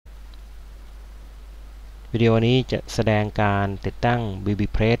วิดีโอนี้จะแสดงการติดตั้ง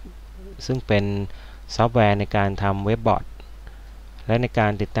bbPress ซึ่งเป็นซอฟต์แวร์ในการทำเว็บบอร์ดและในกา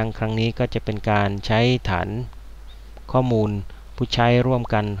รติดตั้งครั้งนี้ก็จะเป็นการใช้ฐานข้อมูลผู้ใช้ร่วม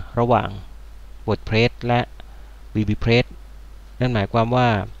กันระหว่าง WordPress และ bbPress นั่นหมายความว่า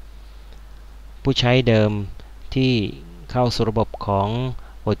ผู้ใช้เดิมที่เข้าสู่ระบบของ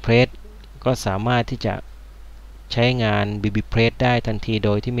WordPress ก็สามารถที่จะใช้งาน bbPress ได้ทันทีโด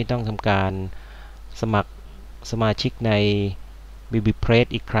ยที่ไม่ต้องทำการสมัครสมาชิกใน bbPress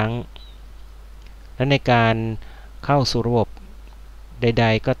อีกครั้งและในการเข้าสู่ระบบใด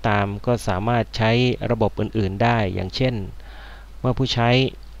ๆก็ตามก็สามารถใช้ระบบอื่นๆได้อย่างเช่นเมื่อผู้ใช้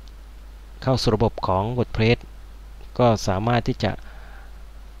เข้าสู่ระบบของ WordPress ก็สามารถที่จะ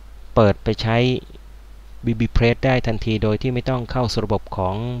เปิดไปใช้ bbPress ได้ทันทีโดยที่ไม่ต้องเข้าสู่ระบบขอ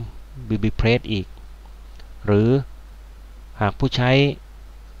ง bbPress อีกหรือหากผู้ใช้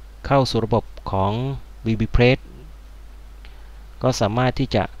เข้าสู่ระบบของ bbPress ก็สามารถที่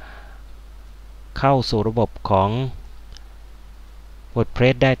จะเข้าสู่ระบบของ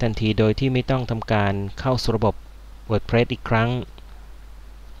WordPress ได้ทันทีโดยที่ไม่ต้องทำการเข้าสู่ระบบ WordPress อีกครั้ง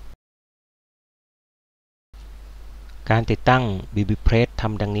การติดตั้ง bbPress ท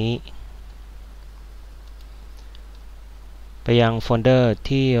ำดังนี้ไปยังโฟลเดอร์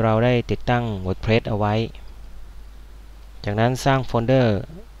ที่เราได้ติดตั้ง WordPress เอาไว้จากนั้นสร้างโฟลเดอร์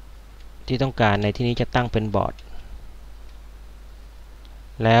ที่ต้องการในที่นี้จะตั้งเป็นบอร์ด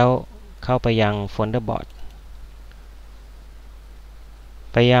แล้วเข้าไปยังโฟลเดอร์บอร์ด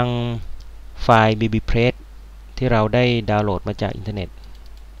ไปยังไฟล์ bbPress ที่เราได้ดาวน์โหลดมาจากอินเทอร์เน็ต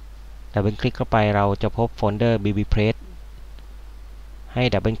ดับเบิลคลิกเข้าไปเราจะพบโฟลเดอร์ bbPress ให้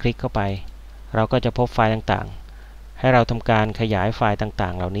ดับเบิลคลิกเข้าไปเราก็จะพบไฟล์ต่างๆให้เราทำการขยายไฟล์ต่า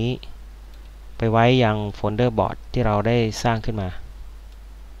งๆเหล่านี้ไปไว้ยังโฟลเดอร์บอร์ดที่เราได้สร้างขึ้นมา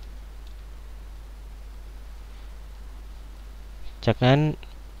จากนั้น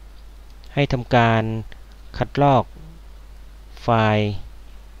ให้ทำการคัดลอกไฟล์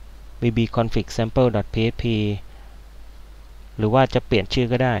bbconfig sample.php หรือว่าจะเปลี่ยนชื่อ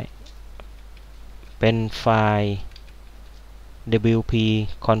ก็ได้เป็นไฟล์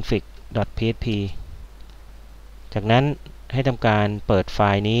wp-config.php จากนั้นให้ทำการเปิดไฟ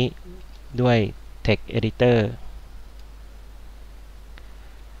ล์นี้ด้วย text editor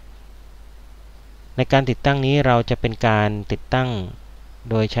ในการติดตั้งนี้เราจะเป็นการติดตั้ง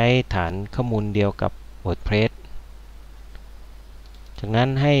โดยใช้ฐานข้อมูลเดียวกับ WordPress จากนั้น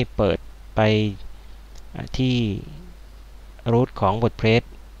ให้เปิดไปที่ root ของ WordPress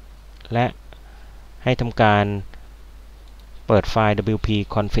และให้ทำการเปิดไฟล์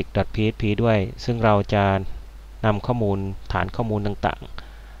wp-config.php ด้วยซึ่งเราจะนำข้อมูลฐานข้อมูลต่าง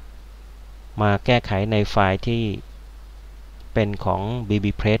ๆมาแก้ไขในไฟล์ที่เป็นของ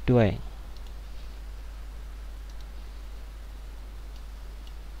bbPress ด้วย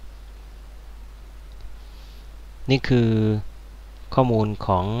นี่คือข้อมูลข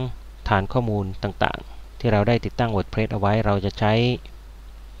องฐานข้อมูลต่างๆที่เราได้ติดตั้ง WordPress เอาไว้เราจะใช้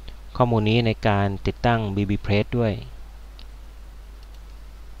ข้อมูลนี้ในการติดตั้ง bbPress ด้วย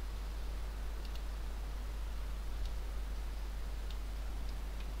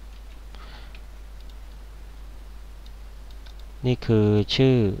นี่คือ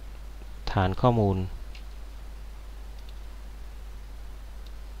ชื่อฐานข้อมูล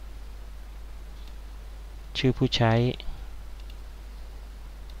ชื่อผู้ใช้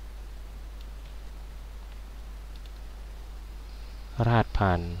รหัสผ่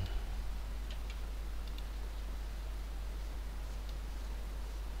าน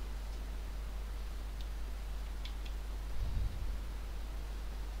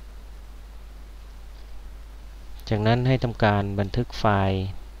จากนั้นให้ทำการบันทึกไฟล์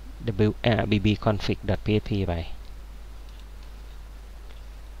bbconfig.php ไป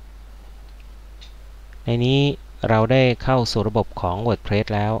ในนี้เราได้เข้าสู่ระบบของ WordPress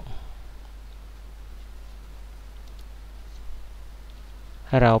แล้วใ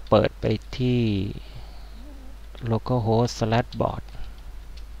ห้เราเปิดไปที่ localhost/board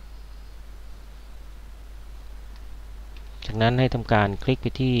จากนั้นให้ทำการคลิกไป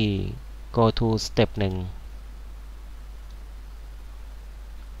ที่ go to step 1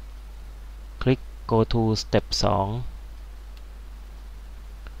 คลิก go to step 2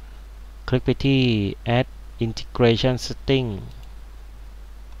 คลิกไปที่ add integration setting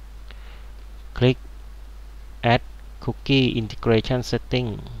คลิก add cookie integration setting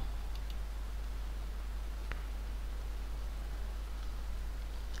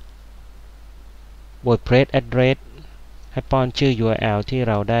WordPress address ให้ป้อนชื่อ URL ที่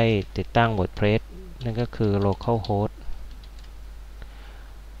เราได้ติดตั้ง WordPress นั่นก็คือ localhost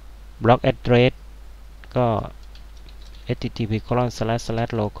block address ก็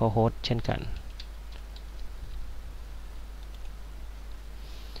http://localhost เช่นกัน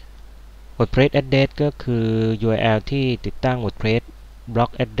WordPress address ก็คือ URL ที่ติดตั้ง WordPress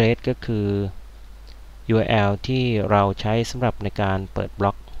block address ก็คือ URL ที่เราใช้สำหรับในการเปิดบล็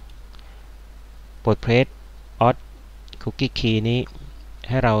อก WordPress auth cookie key นี้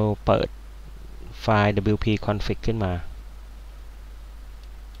ให้เราเปิดไฟล์ wp-config ขึ้นมา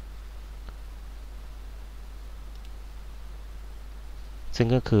ซึ่ง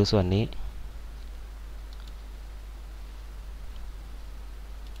ก็คือส่วนนี้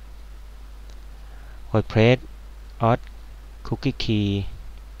WordPress auth cookie key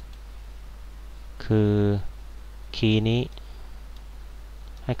คือคีย์นี้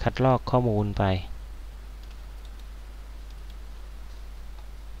ให้คัดลอกข้อมูลไป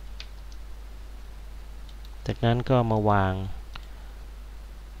จากนั้นก็มาวาง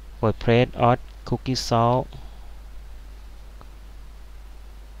WordPress auth cookie salt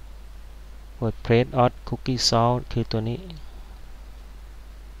WordPress auth cookie salt คือตัวนี้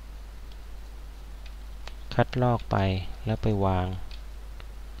คัดลอกไปแล้วไปวาง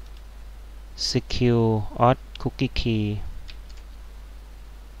secure auth cookie key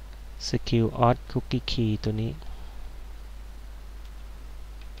secure auth cookie key ตัวนี้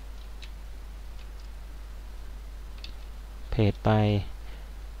เพจไป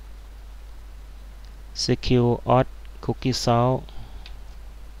secure auth cookie salt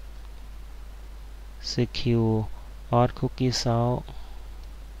secure auth cookie salt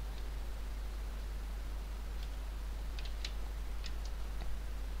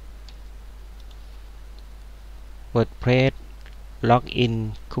WordPress login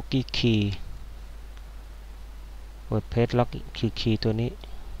cookie key WordPress login key ตัวนี้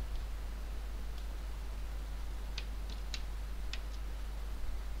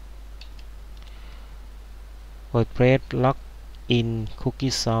WordPress login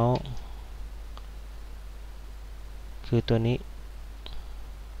cookie salt คือตัวนี้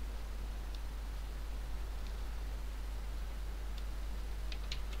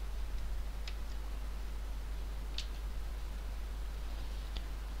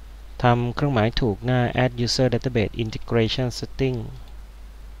ทำเครื่องหมายถูกหน้า add user database integration setting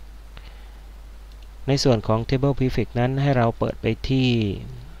ในส่วนของ table prefix นั้นให้เราเปิดไปที่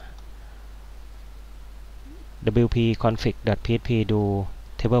wp-config.php ดู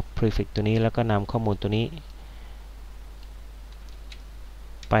table prefix ตัวนี้แล้วก็นำข้อมูลตัวนี้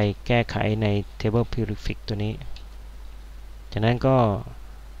ไปแก้ไขใน table prefix ตัวนี้จากนั้นก็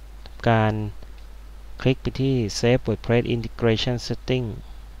การคลิกไปที่ save WordPress integration setting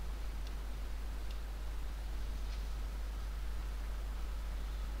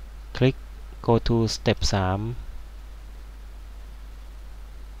คลิก go to step 3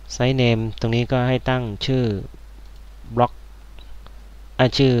 site name ตรงนี้ก็ให้ตั้งชื่อบล็อก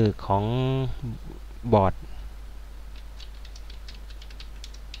ชื่อของบอร์ด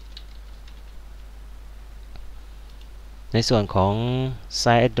ในส่วนของ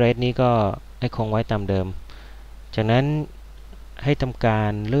site address นี้ก็ให้คงไว้ตามเดิมจากนั้นให้ทำกา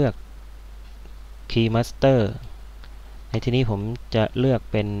รเลือก key master ในที่นี้ผมจะเลือก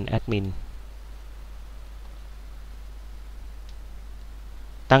เป็นแอดมิน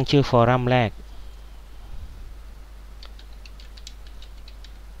ตั้งชื่อฟอรัมแรก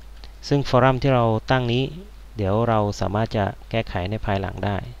ซึ่งฟอรัมที่เราตั้งนี้เดี๋ยวเราสามารถจะแก้ไขในภายหลังไ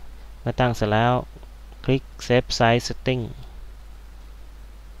ด้เมื่อตั้งเสร็จแล้วคลิก Save Site Setting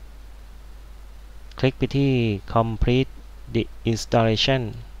คลิกไปที่ Complete the Installation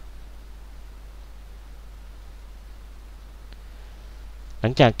หลั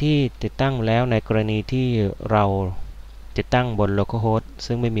งจากที่ติดตั้งแล้วในกรณีที่เราติดตั้งบน localhost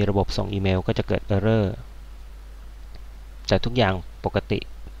ซึ่งไม่มีระบบส่งอีเมลก็จะเกิด error แต่ทุกอย่างปกติ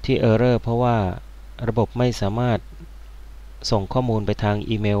ที่ error เพราะว่าระบบไม่สามารถส่งข้อมูลไปทาง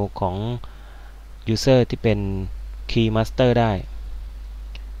อีเมลของ user ที่เป็น key master ได้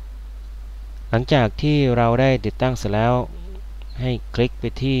หลังจากที่เราได้ติดตั้งเสร็จแล้วให้คลิกไป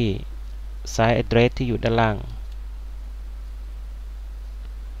ที่ site address ที่อยู่ด้านล่าง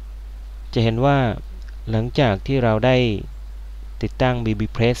จะเห็นว่าหลังจากที่เราได้ติดตั้ง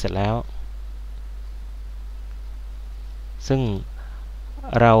bbPress เสร็จแล้วซึ่ง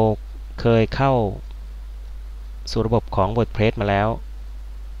เราเคยเข้าสู่ระบบของ WordPress มาแล้ว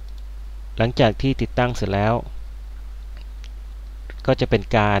หลังจากที่ติดตั้งเสร็จแล้วก็จะเป็น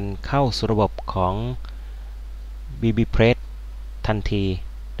การเข้าสู่ระบบของ bbPress ทันที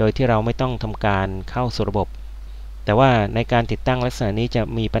โดยที่เราไม่ต้องทำการเข้าสู่ระบบแต่ว่าในการติดตั้งลักษณะนี้จะ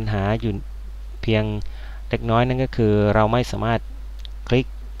มีปัญหาอยู่เพียงเล็กน้อยนั่นก็คือเราไม่สามารถคลิก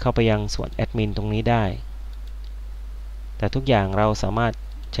เข้าไปยังส่วนแอดมินตรงนี้ได้แต่ทุกอย่างเราสามารถ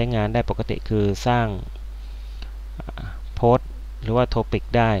ใช้งานได้ปกติคือสร้างโพสต์หรือว่าโทปิก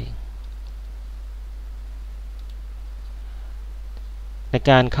ได้ใน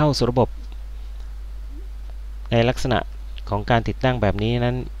การเข้าสู่ระบบในลักษณะของการติดตั้งแบบนี้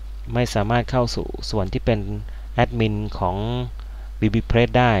นั้นไม่สามารถเข้าสู่ส่วนที่เป็นแอดมินของ bbPress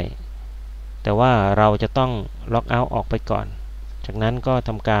ได้แต่ว่าเราจะต้องล็อกเอาท์ออกไปก่อนจากนั้นก็ท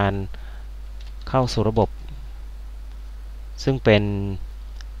ำการเข้าสู่ระบบซึ่งเป็น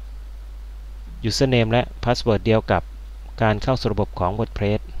username และ password เดียวกับการเข้าสู่ระบบของ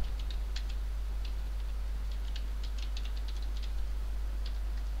WordPress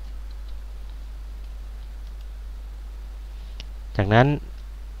จากนั้น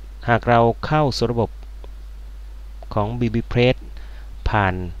หากเราเข้าสู่ระบบของ bbPress ผ่า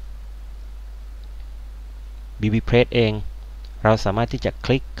น bbPress เองเราสามารถที่จะค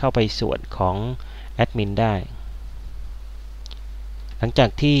ลิกเข้าไปส่วนของแอดมินได้หลังจาก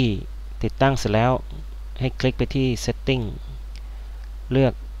ที่ติดตั้งเสร็จแล้วให้คลิกไปที่ Setting เลือ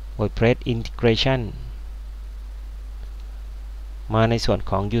ก WordPress Integration มาในส่วน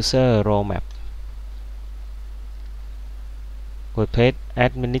ของ User Role Map WordPress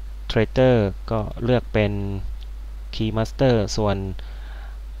Administrator ก็เลือกเป็น Key Master ส่วน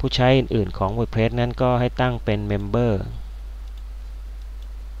ผู้ใช้อื่นๆของ WordPress นั้นก็ให้ตั้งเป็น Member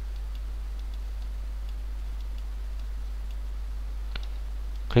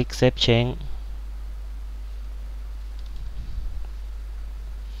คลิก Save Change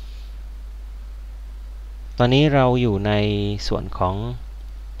ตอนนี้เราอยู่ในส่วนของ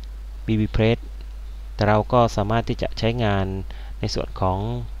bbPress แต่เราก็สามารถที่จะใช้งานในส่วนของ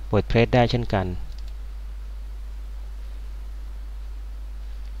WordPress ได้เช่นกัน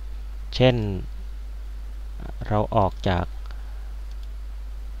เช่นเราออกจาก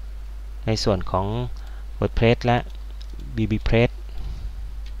ในส่วนของ WordPress และ bbPress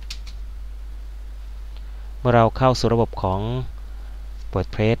เมื่อเราเข้าสู่ระบบของ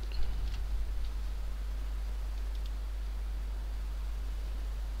WordPress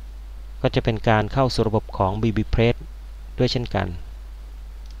ก็จะเป็นการเข้าสู่ระบบของ bbPress ด้วยเช่นกัน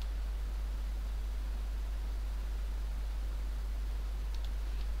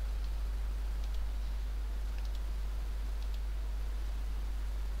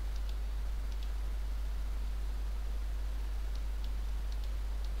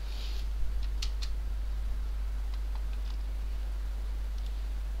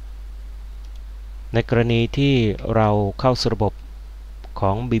ในกรณีที่เราเข้าสู่ระบบข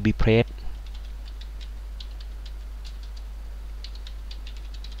อง bbPress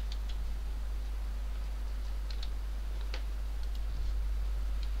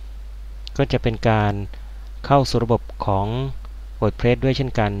ก็จะเป็นการเข้าสู่ระบบของ WordPress ด้วยเช่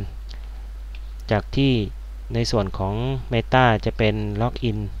นกันจากที่ในส่วนของ Meta จะเป็น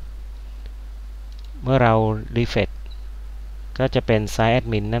Login เมื่อเรา Refresh ก็จะเป็น Site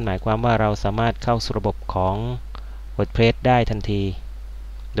Admin นั่นหมายความว่าเราสามารถเข้าสู่ระบบของ WordPress ได้ทันที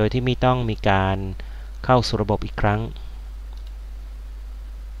โดยที่ไม่ต้องมีการเข้าสู่ระบบอีกครั้ง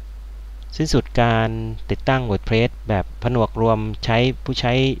สิ้นสุดการติดตั้ง WordPress แบบผนวกรวมใช้ผู้ใ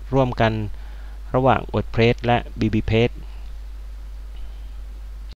ช้ร่วมกันระหว่าง WordPress และ bbPress